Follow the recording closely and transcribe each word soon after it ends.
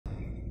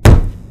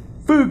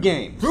Food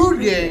games. Food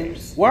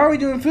games? Why are we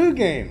doing food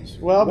games?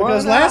 Well,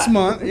 because last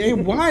month... Hey,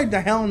 why the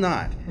hell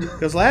not?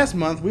 Because last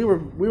month we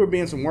were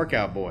being some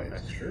workout boys.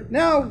 That's true.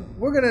 Now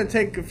we're going to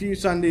take a few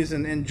Sundays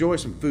and enjoy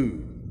some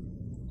food.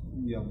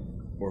 Yum.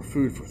 Or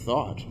food for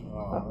thought.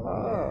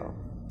 Oh.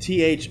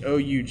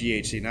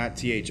 THOUGHT, not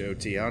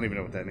THOT. I don't even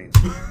know what that means.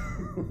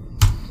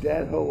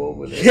 That hoe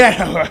over there.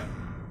 Yeah.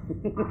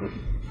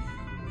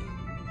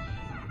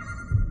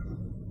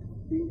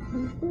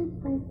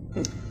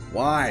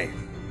 Why?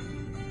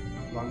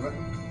 Wrong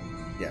button?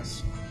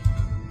 Yes.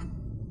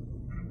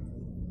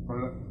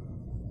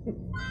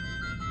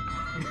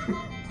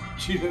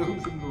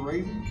 Cheetos and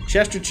raisins?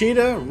 Chester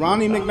Cheetah,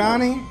 Ronnie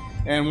McDonnie,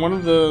 and one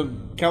of the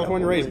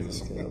California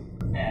Raisins.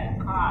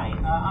 Hi,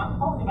 I'm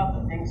calling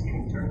about the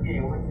Thanksgiving turkey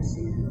award this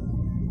season.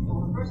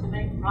 Well, the person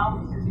making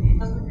problems is it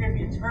doesn't appear to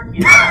be a turkey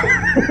at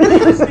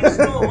all. This thing's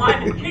still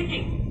alive and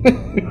kicking.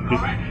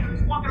 Alright,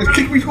 it's walking around.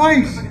 Kick me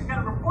twice! It's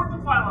got a report to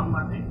file on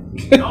Monday.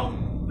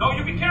 No,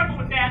 you be careful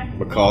with that.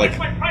 Macaulay. That's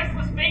my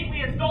priceless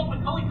vaguely adult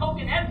Macaulay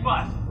Culkin head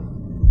bust.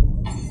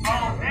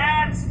 Oh,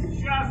 that's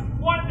just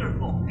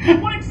wonderful.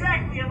 What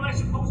exactly am I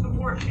supposed to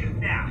worship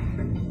now?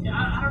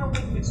 I don't know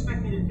what you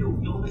expect me to do.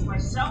 Build this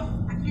myself?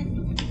 I can't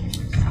do it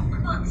myself.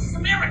 Come on, this is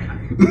America.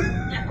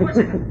 Yeah, of course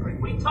I have to agree.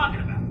 What are you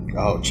talking about?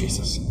 Oh,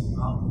 Jesus.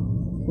 Oh.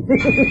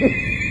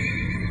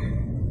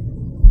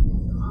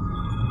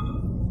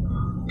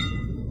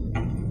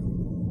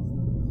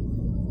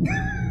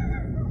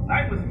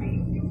 Right with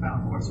me, you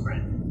found horse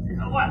friend. You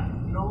know what?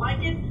 You don't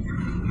like it?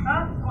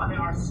 Huh? Come on,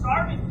 there are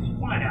starving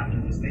people right out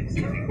there this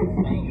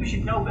Thanksgiving. Hey, you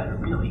should know better,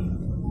 really.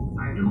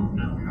 I don't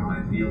know how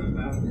I feel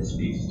about this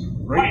feast.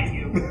 Right,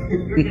 you.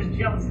 You're just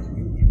jealous of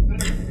me.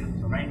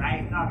 Right? I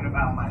ain't talking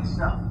about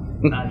myself.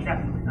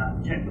 Definitely not.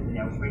 Objectively,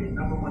 I was rated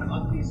 #1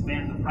 ugliest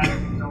man in the private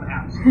of his own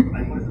house.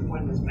 Like, what is the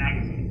point of this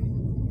magazine?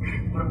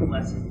 What a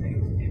blessed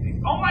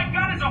Thanksgiving. Oh my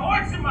God, there's a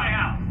horse in my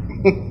house!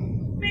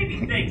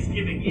 Maybe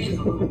Thanksgiving is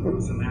a little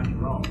gruesome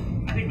after all.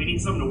 I think we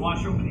need something to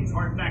wash over these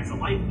hard facts of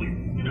life with.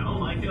 You know,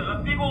 like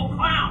a big old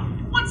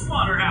clown. What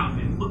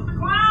slaughterhouses? Look at the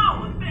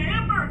clown! Look at the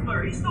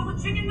hamburglar! He stole the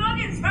chicken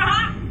nuggets!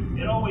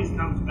 It always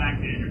comes back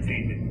to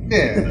entertainment.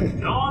 Yeah. Since the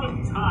dawn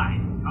of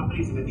time,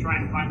 companies have been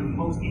trying to find the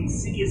most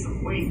insidious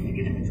of ways to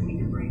get in between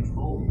your brain's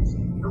holes.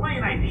 Delay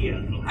an idea,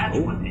 it'll hatch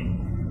one day.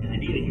 An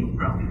idea that you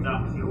probably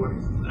thought was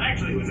yours.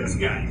 Actually, it was this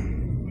guy's.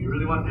 You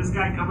really want this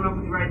guy coming up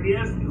with your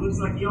ideas? He looks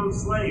like he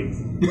owns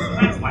slaves.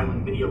 That's why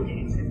when video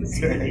games hit the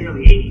scene in the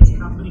early 80s,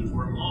 companies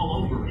were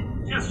all over it.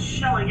 Just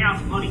shelling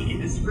out money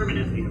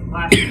indiscriminately to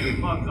plastic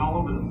and bugs all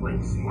over the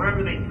place,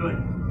 wherever they could.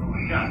 Oh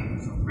my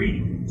God, so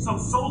greedy, so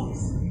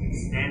soulless. It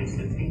stands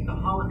to take the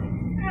holiday.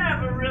 Yeah,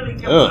 but really,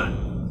 come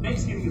on.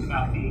 Thanksgiving is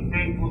about being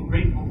thankful and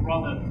grateful for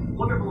all the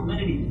wonderful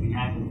amenities we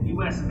have in the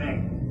U.S. of A.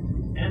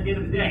 And at the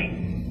end of the day,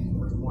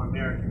 what's more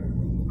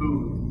American?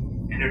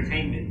 Food,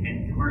 entertainment,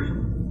 and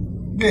commercials.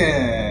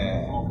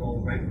 Yeah. All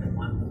rolled right in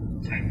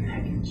one tight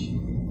package.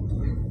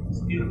 It's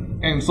beautiful.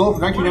 And sold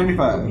for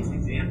 $19.95. These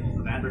examples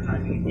of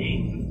advertising in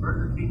games is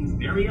Burger King's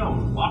very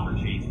own Whopper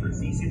chase for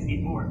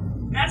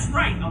C64. That's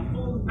right, a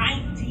full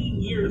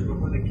 19 years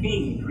before the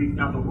King creeped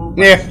out the world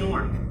by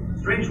storm.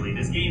 Strangely,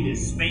 this game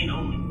is Spain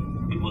only.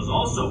 It was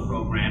also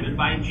programmed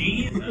by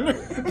Jesus.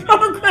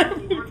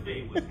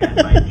 Birthday was had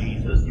by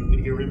Jesus. You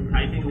could hear him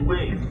typing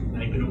away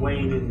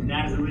in his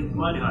Nazareth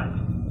mud hut.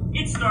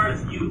 It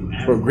stars you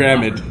as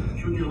Programmed.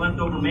 Shoot your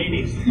leftover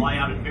mayonnaise to fly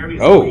out at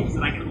various points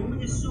that I can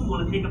only assume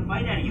want to take a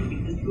bite out of you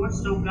because you're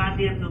so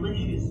goddamn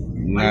delicious.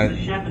 Like the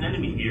chef and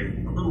enemy here.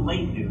 A little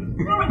late, dude.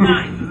 Throwing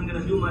knives isn't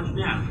going to do much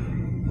now.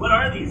 What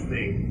are these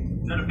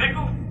things? Is that a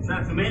pickle? Is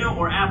that a tomato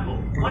or apple?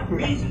 What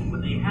reason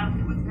would they have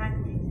to attack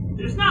me?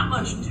 There's not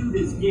much to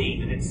this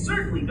game, and it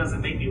certainly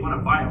doesn't make me want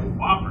to buy a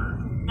Whopper.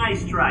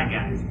 Nice try,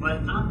 guys, but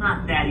I'm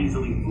not that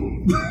easily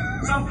fooled.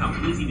 Some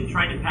companies even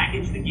try to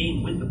package the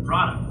game with the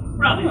product.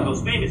 Probably the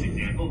most famous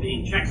example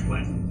being Chex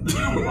Quest, the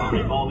Doom bomb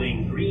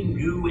involving green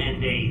goo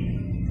and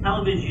a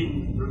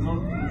television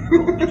remote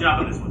control. Good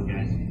job on this one,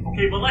 guys.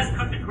 Okay, but let's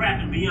cut the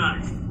crap and be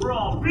honest. We're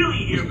all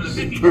really here for the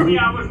 53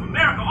 hours of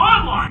America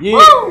Online. Yeah.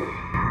 Woo!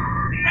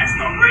 That's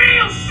the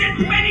real shit,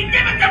 baby!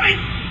 Give it to me!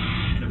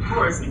 And of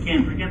course, we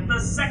can't forget the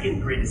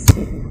second greatest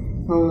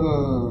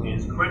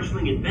is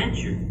Crunchling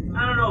Adventure.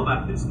 I don't know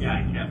about this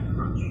guy, Captain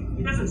Crunch.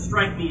 He doesn't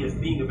strike me as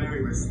being a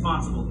very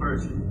responsible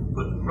person.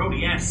 Putting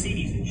grody-ass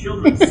CDs in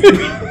children's series.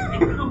 Hey,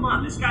 come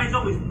on, this guy's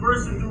always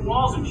bursting through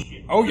walls and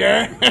shit. Oh,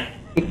 yeah.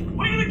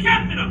 What are you the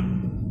captain of?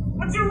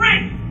 What's your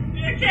rank?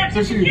 You're captain.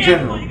 Assistant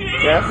General. You're gonna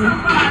hit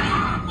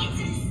somebody. It's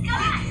a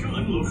disguise.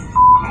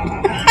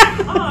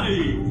 Hi.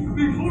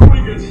 Before we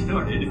get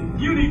started,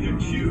 you need to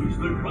choose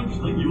the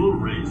Crunchling you will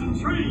raise and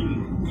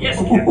train. Yes,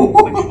 Captain.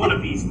 Which one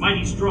of these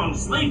mighty strong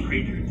slave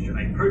creatures should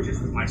I purchase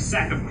with my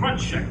sack of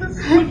crunch shekels?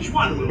 Which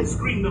one will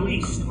scream the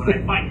least when I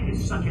bite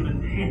his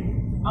succulent head?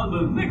 On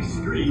the next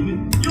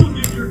screen, you'll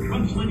give your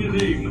Crunchling a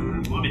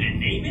name. Want me to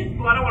name it?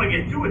 Well, I don't want to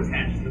get too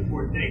attached to the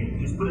poor thing.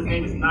 Just put his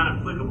name as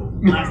non-applicable.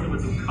 Blast him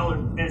with some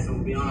colored piss and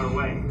we'll be on our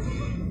way.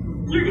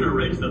 You're gonna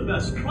raise the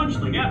best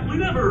Crunchling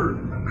athlete ever.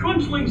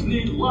 Crunchlings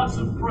need lots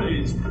of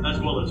praise, as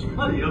well as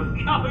plenty of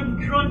Cap'n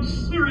Crunch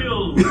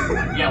cereals.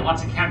 Yeah,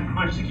 lots of Cap'n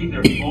Crunch to keep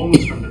their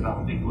bones from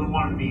developing. We wouldn't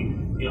want them to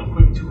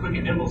be, too quick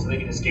and nimble so they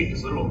can escape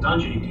this little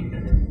dungeon you keep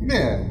them in.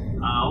 Yeah.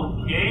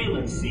 Okay,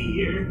 let's see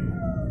here.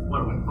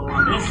 What do I pull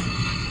on this?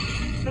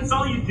 That's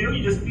all you do?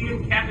 You just feed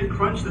him Cap'n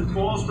Crunch that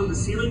falls from the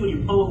ceiling when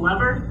you pull a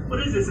lever? What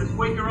is this, a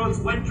Quaker Oats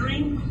wet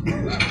dream?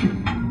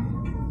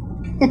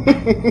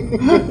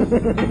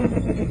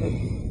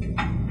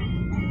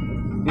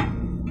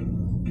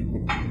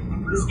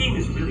 This game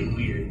is really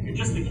weird. You're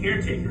just the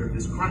caretaker of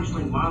this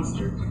Crunchling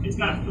monster. It's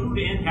got a food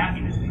and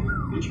happiness meter,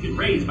 which you can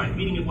raise by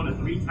feeding it one of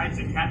 3 types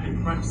of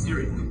Cap'n Crunch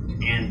cereal.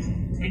 And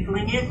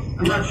tickling it?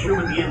 I'm not sure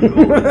what the end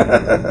goal is.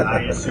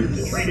 I assume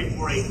to trade it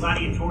for a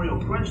gladiatorial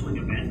Crunchling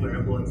event where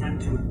it will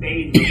attempt to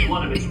bathe the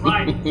blood of its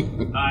rival,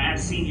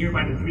 as seen here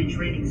by the 3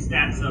 trading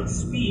stats of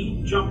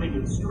speed, jumping,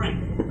 and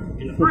strength.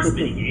 In the first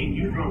minigame,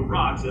 you throw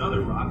rocks at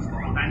other rocks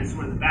while a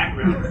dinosaur in the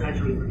background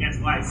eventually forgets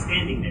why it's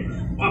standing there.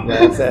 Wow,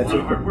 that's a lot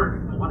of hard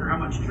work. I wonder how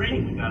much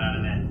training we got out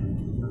of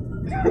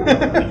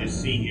that. Let me just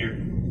see here.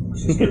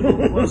 Let's just get a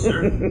little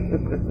closer.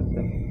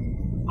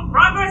 The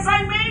progress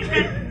I made,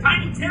 that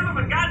tiny tip of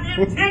a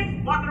goddamn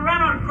tick, walking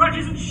around on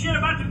crutches and shit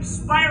about to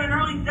expire in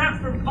early death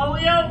from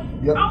polio?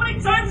 Yep. How many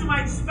times am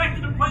I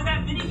expected to play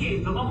that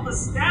minigame to level the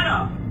stat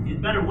up?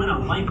 You'd better win a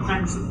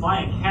lifetime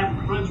supply of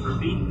Cap'n Crunch for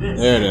beating this.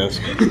 There it is.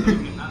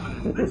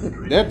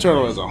 That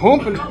turtle is a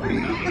humping.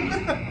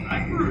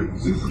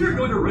 You're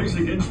going to race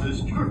against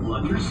this turtle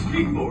on your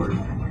skateboard.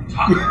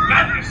 Talk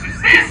madness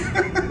is this?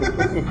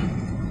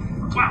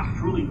 Wow,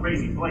 truly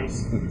crazy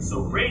place. It's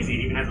so crazy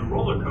it even has a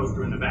roller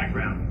coaster in the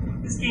background.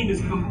 This game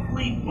is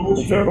complete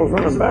bullshit. The turtle's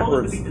running He's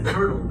backwards. supposed to be the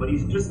turtle, but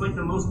he's just like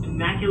the most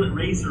immaculate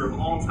racer of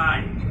all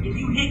time. If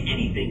you hit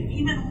anything,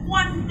 even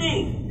one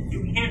thing,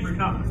 you can't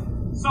recover.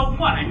 So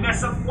what? I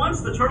mess up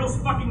once, the turtle's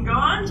fucking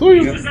gone? So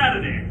He's just out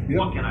of there. Yep.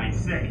 What can I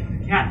say?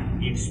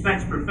 Captain, he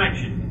expects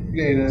perfection.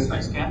 Yeah, he does.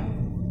 Nice, Captain.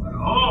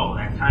 Oh,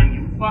 that time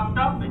you fucked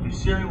up and your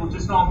cereal was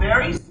just all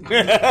berries? I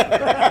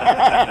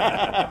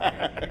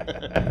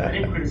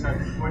didn't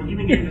criticize it before. You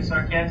even gave it a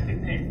sarcastic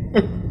name.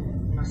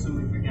 I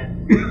assume we forget.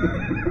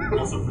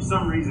 Also, for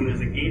some reason,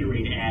 there's a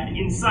Gatorade ad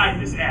inside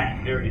this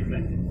ad. Very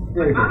effective.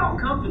 Not all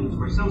companies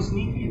were so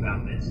sneaky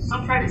about this.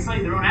 Some tried to sell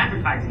you their own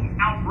advertising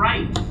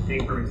outright.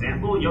 Take, for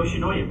example,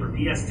 Yoshinoya for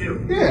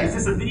PS2. Yeah. Is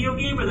this a video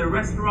game or the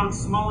restaurant's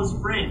smallest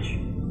branch?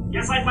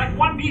 Yes, I'd like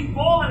 1 beef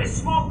bowl and a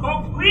small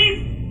Coke,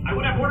 please. I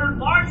would have ordered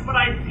large, but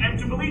I am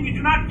to believe you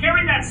do not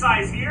carry that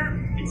size here.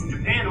 It's a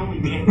Japan-only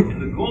game,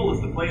 and the goal is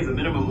to play as a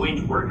minimum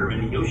wage worker in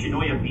a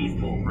Yoshinoya beef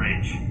bowl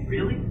branch.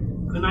 Really?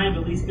 Couldn't I have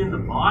at least been the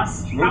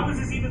boss? How is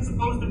this even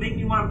supposed to make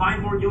me want to buy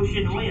more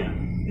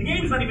Yoshinoya? The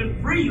game's not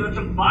even free, you have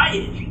to buy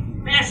it.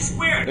 Mash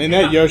square. Ain't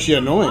that Yoshi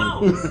annoying?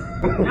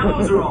 Now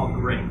those are all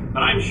great,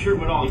 but I'm sure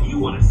what all you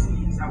want to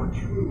see is how a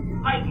true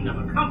titan of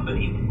a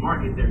company would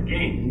market their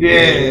game.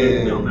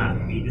 Yeah. They'll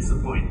not be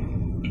disappointed.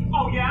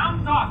 Oh yeah,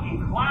 I'm talking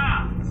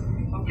clowns.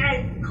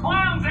 Okay?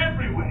 Clowns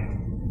everywhere.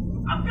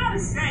 I've got to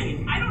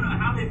say, I don't know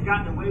how they've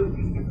gotten away with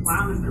using a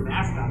clown as their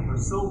mascot for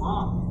so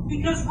long.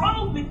 Because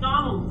Ronald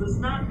McDonald does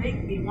not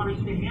make me want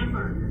to eat a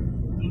hamburger.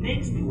 He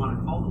makes me want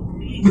to call the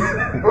police.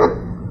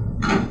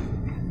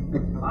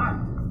 Come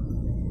on.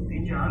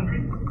 Ain't you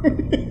hungry?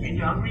 Ain't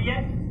you hungry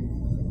yet?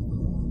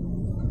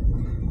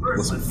 First,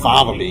 With let's some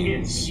fava look at the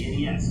beans. kids.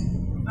 Yes.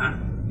 Huh.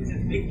 Is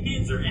it Big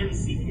Kids or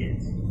MC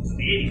Kids? This is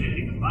the 80s,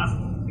 anything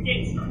possible. The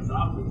game starts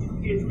off with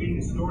 2 kids reading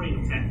a story in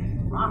a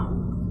tent.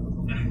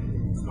 Ronald,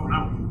 what's going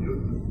on with you,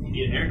 dude? You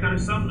need a haircut or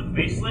something? A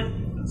facelift?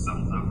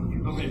 Something's not with you.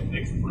 Go ahead and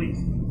fix it, please.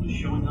 He's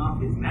showing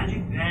off his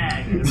magic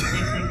bag at a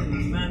picnic in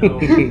the meadow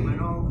when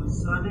all of a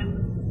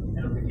sudden...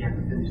 I don't think you have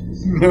to finish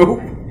this. Nope.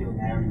 I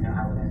already know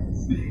how it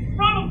ends.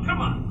 Ronald,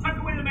 come on. Tuck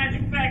away the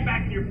magic bag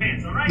back in your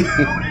pants, all right?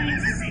 Nobody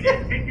needs to see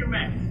that. Take your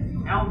meds.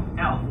 Help,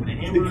 help. The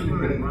hammer and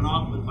bird run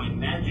off with my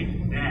magic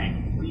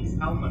bag. Please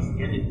help us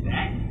get it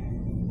back.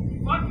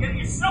 Fuck, get it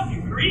yourself,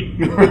 you creep!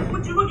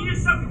 Would you look at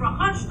yourself? You're a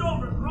hunched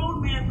over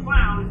grown man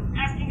clown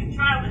asking a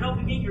child to help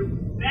you get your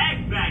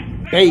bag back.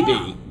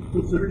 Baby.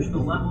 Search the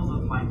levels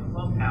of my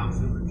clubhouse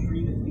and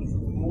retrieve at least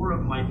 4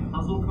 of my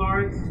puzzle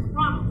cards.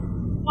 Ronald,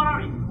 what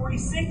are you,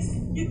 46?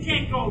 You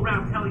can't go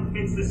around telling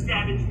kids to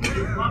scavenge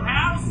through your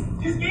clubhouse.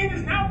 This game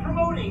is now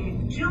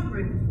promoting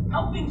children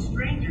helping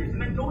strangers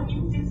and then going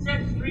into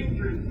said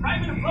strangers'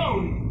 private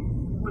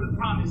abode with the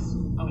promise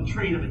of a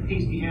trade of a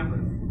tasty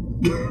hamburger.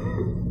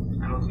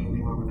 I don't see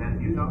anything wrong with that.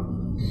 You know.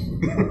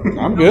 I'm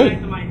Come good.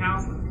 back to my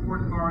house with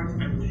 4 cards.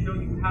 I will show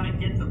you how to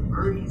get to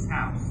Birdie's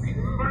house.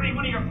 Birdie,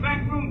 one of your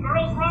backroom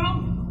girls,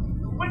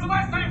 Ronald? When's the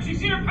last time she's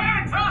seen her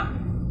parents, huh?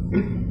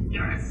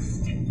 You're a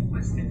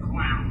stick-twisted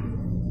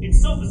clown. It's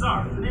so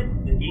bizarre, isn't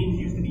it? That games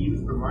used to be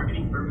used for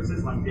marketing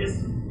purposes like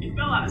this. It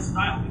fell out of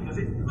style because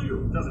it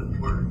clearly doesn't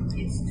work.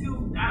 It's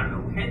too, I don't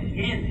know,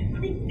 heavy-handed. I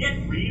mean,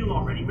 get real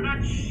already. We're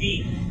not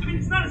cheap. I mean,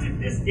 it's not as if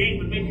this game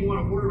would make you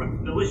want to order a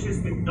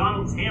delicious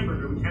McDonald's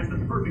hamburger which has the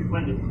perfect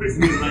blend of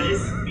crispy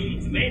lettuce,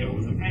 meaty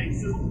tomatoes, and patty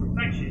sizzle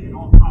perfection, and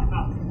all topped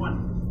off with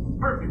one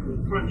perfectly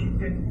crunchy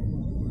pickle.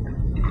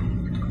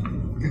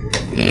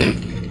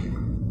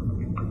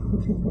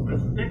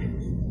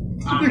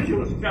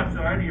 Ridiculous. Steps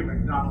ahead of you,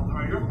 McDonald's.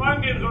 Right? Your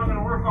fun games aren't going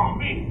to work on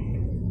me.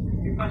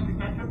 You guys can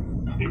catch up?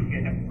 You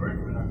can't have a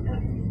burger without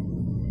that.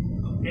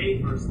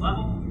 Okay, first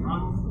level,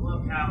 Ronald's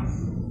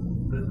Clubhouse.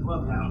 The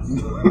Clubhouse.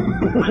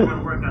 I want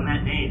to work on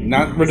that name.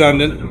 Not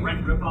redundant. It's a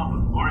direct ripoff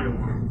of Mario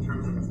World in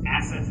terms of its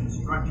assets and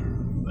structure,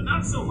 but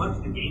not so much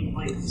the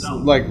gameplay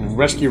itself. Like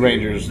Rescue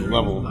Rangers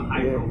level. A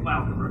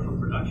high-profile commercial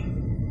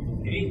production.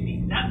 Okay,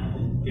 beat that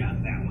one.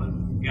 Got that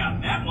one.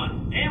 Got that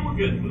one. And we're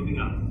good. Moving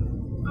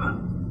on. Huh?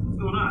 What's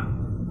going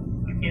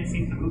on? I can't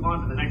seem to move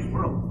on to the next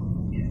world.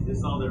 Is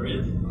this all there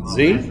is? Oh,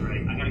 See? That's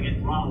right. I gotta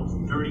get Ronald's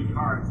dirty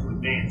cards to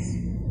advance.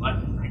 But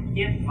I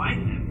can't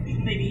find them.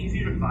 Shouldn't they be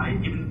easier to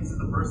find, given that this is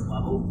the first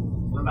level?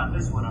 What about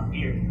this one up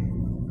here?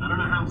 I don't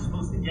know how I'm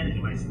supposed to get it.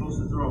 Am I supposed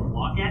to throw a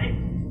block at it?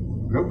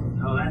 Nope.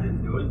 No, that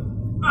didn't do it.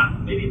 Huh,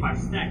 maybe if I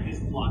stack this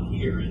block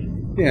here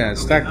and... Yeah,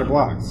 stack the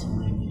blocks.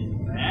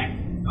 Back.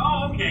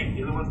 Oh, okay.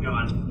 The other one's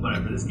gone.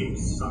 Whatever, this game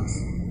sucks.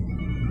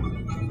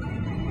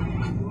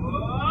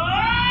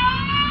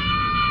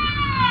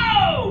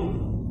 Whoa!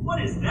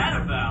 What is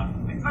that about?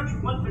 I touched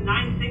one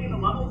benign thing in the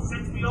level that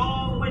sends me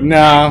all the way No,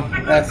 back. I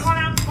could that's- have gone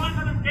out and fought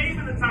another day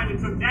by the time it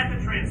took that to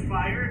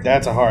transpire.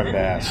 That's a hard Then we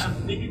pass.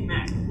 have Big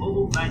Mac,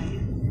 Global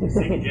Gladiator,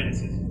 Sega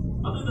Genesis.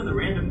 Other than the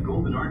random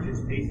golden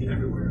arches pasted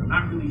everywhere, I'm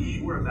not really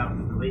sure about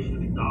the relation to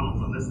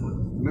McDonald's on this one.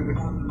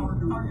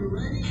 Are you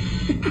ready?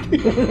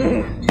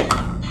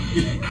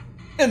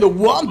 And the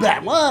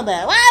wombat.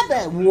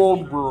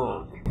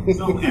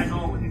 So, as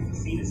always, the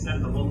scene is set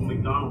at the local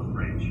McDonald's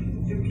branch.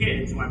 Two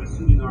kids, who I'm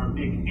assuming are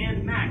Mick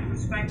and Mac,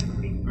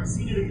 respectively, are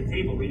seated at the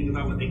table reading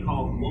about what they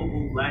call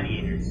global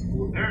gladiators,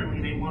 who apparently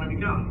they want to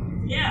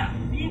become. Yeah,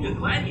 being a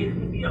gladiator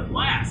would be a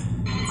blast.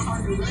 Are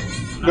you ready?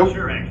 I'm not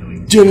sure, actually.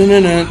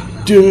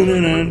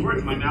 Dun-dun-dun-dun.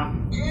 Words in my mouth.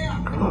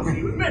 Yeah, well, so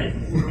you admit it.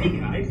 Hey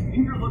guys, if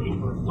you're looking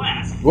for a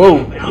blast,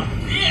 Whoa. how about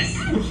this?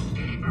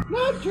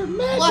 Not your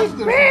magic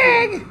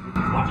bag!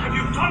 What have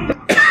you done?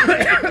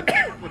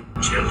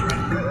 Children,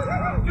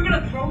 you're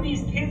gonna throw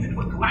these kids into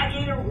a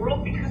gladiator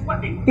world because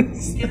what they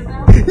get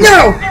about?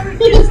 No! Every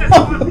kid says he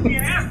wants to be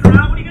an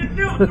astronaut. What are you gonna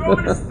do? Throw him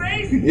into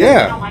space?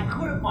 Yeah. No, I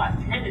could have bought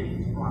 10 of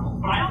these,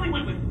 Ronald, but I only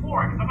went with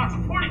 4 because I'm not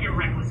supporting your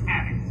reckless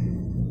habits.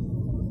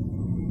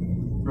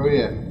 Oh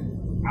yeah.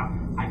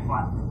 I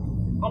bought them.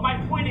 But my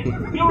point is,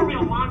 you're a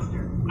real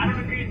monster. I don't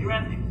agree with your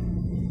ethics.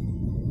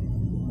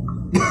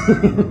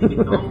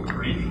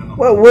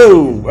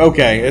 Whoa.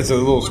 Okay, it's a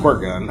little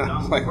squirt gun. I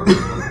was like,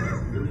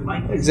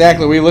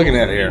 exactly what are you looking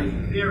at here?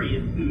 Very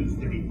enthused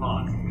to be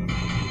paused.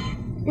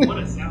 What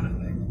a sound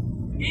effect.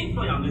 The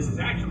gameplay on this is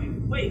actually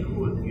way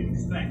cooler than you'd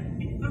expect.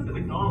 If you took the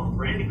McDonald's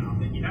branding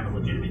off it, you'd have a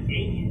legitimate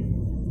game here.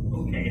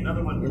 Okay,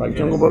 another one. Like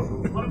Jungle Book.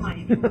 What am I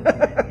even looking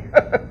at here?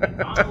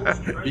 McDonald's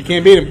treasure. You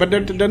can't beat him.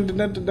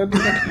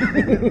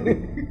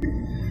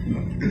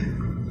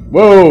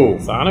 Whoa.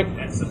 Sonic?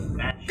 That's some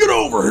bad shit. Get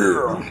over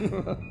here.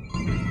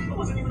 I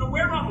wasn't even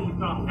aware Ronald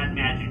McDonald had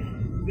magic.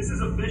 This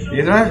is official.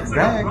 Neither have It's like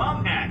bag. a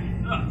ROM hack.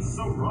 Oh, it's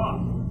so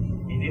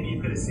wrong. Hey, maybe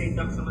you could have saved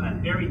up some of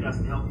that berry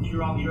dust to help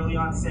cure all the early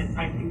onset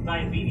type 2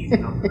 diabetes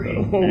and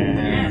upgrade.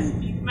 Yes,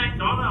 Keith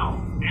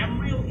McDonald. Am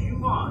real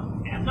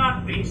human. Am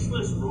not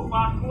faceless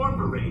robot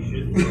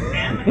corporation.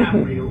 Am have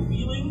real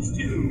feelings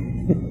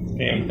too.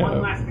 Hey,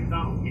 one last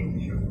McDonald's game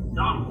to show.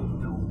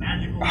 Donald, no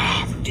magical.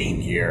 The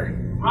Game Gear.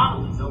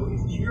 Ronald is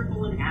always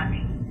cheerful and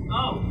happy.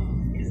 Oh,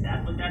 is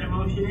that what that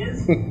emotion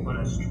is? But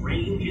a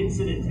strange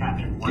incident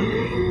happened one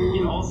day.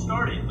 It all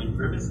started when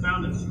Grimace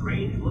found a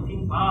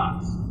strange-looking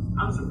box.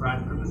 I'm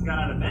surprised Grimace got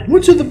out of bed.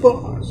 What's in the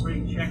box?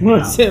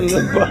 What's in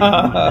the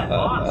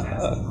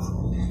box?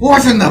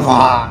 What's in the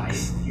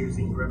box?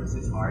 Piercing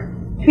Grimace's heart.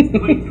 It's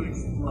going to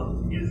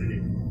explode, isn't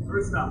it?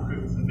 First off,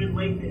 Grimace, a bit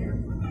late there.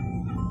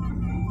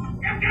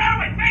 Now get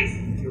out of my face!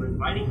 You're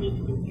inviting me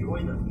to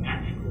enjoy the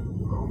magical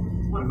world.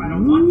 What if I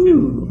don't want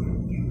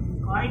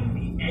to? Find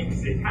the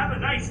exit. Have a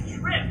nice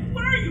trip.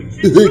 What are you,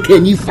 Jim?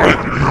 Can you find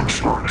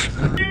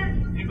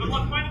And good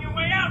luck finding your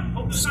way out.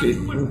 Hope there's not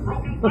too much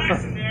broken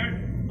glass in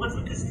there. What's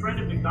with this trend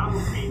of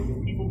McDonald's games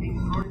and people being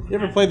thrown into You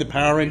ever played the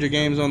Power Ranger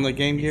games on the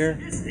Game Gear?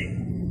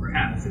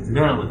 Perhaps it's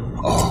No.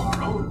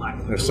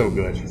 They're so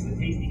good. Just the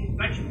tasty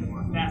infection of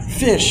our fast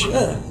Fish,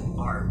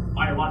 our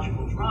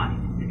biological drive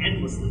to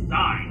endlessly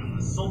dine on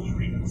the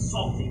sultry and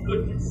salty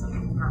goodness of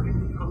a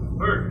perfectly cooked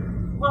burger.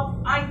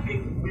 Well, I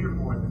think we're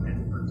more than that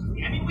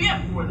personally. I mean, we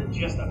have more than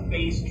just a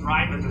base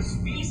drive as a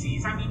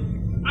species. I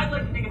mean, I'd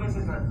like to think of us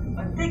as a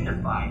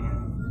dignified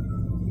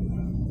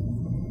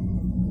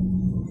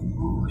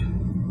food.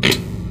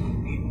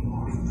 Eat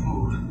more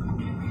food.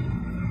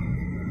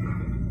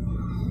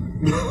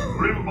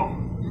 Grimble,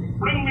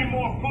 bring me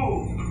more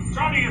food.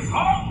 Johnny is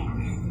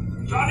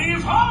hungry. Johnny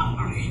is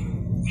hungry.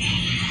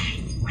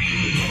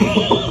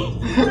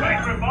 Obey,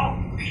 Grimble.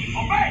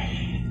 Obey.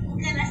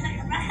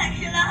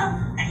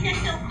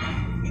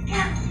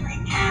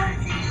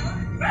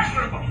 Back,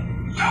 Grimble.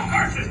 No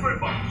curses,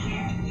 Grimble.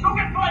 Go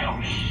get Flail.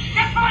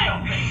 Get Flail.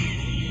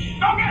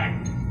 Go get it.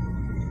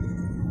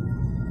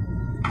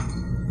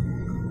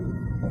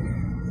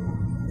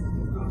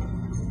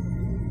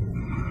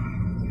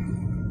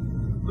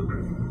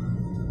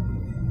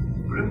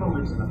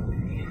 There's nothing.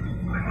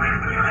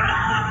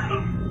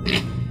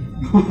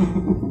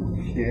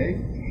 Okay.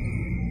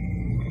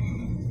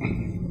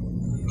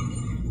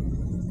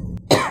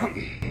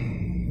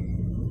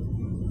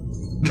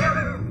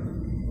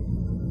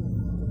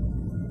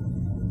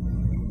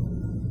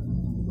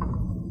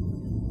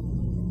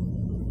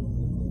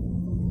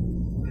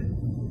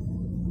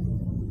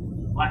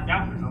 Blacked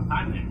out for some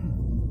time there.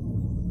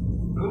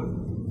 Food?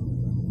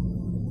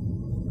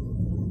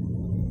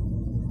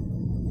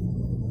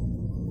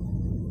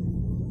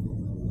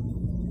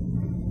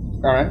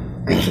 All right.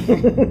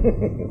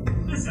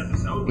 This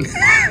episode was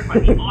sponsored by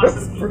the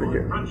awesome people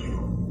at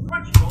Crunchyroll.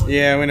 Crunchyroll is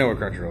Yeah, we know what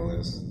Crunchyroll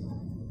is.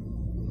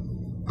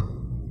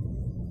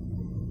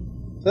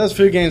 So that's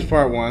Food Games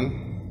Part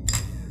 1.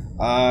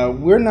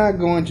 We're not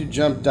going to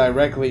jump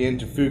directly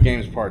into Food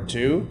Games Part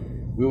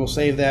 2. We will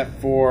save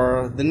that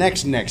for the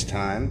next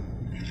time.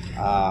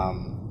 I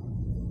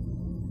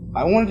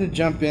wanted to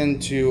jump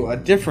into a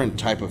different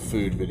type of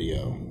food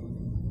video.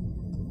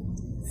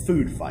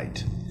 Food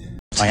fight.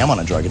 I am on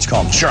a drug. It's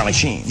called Charlie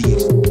Sheen.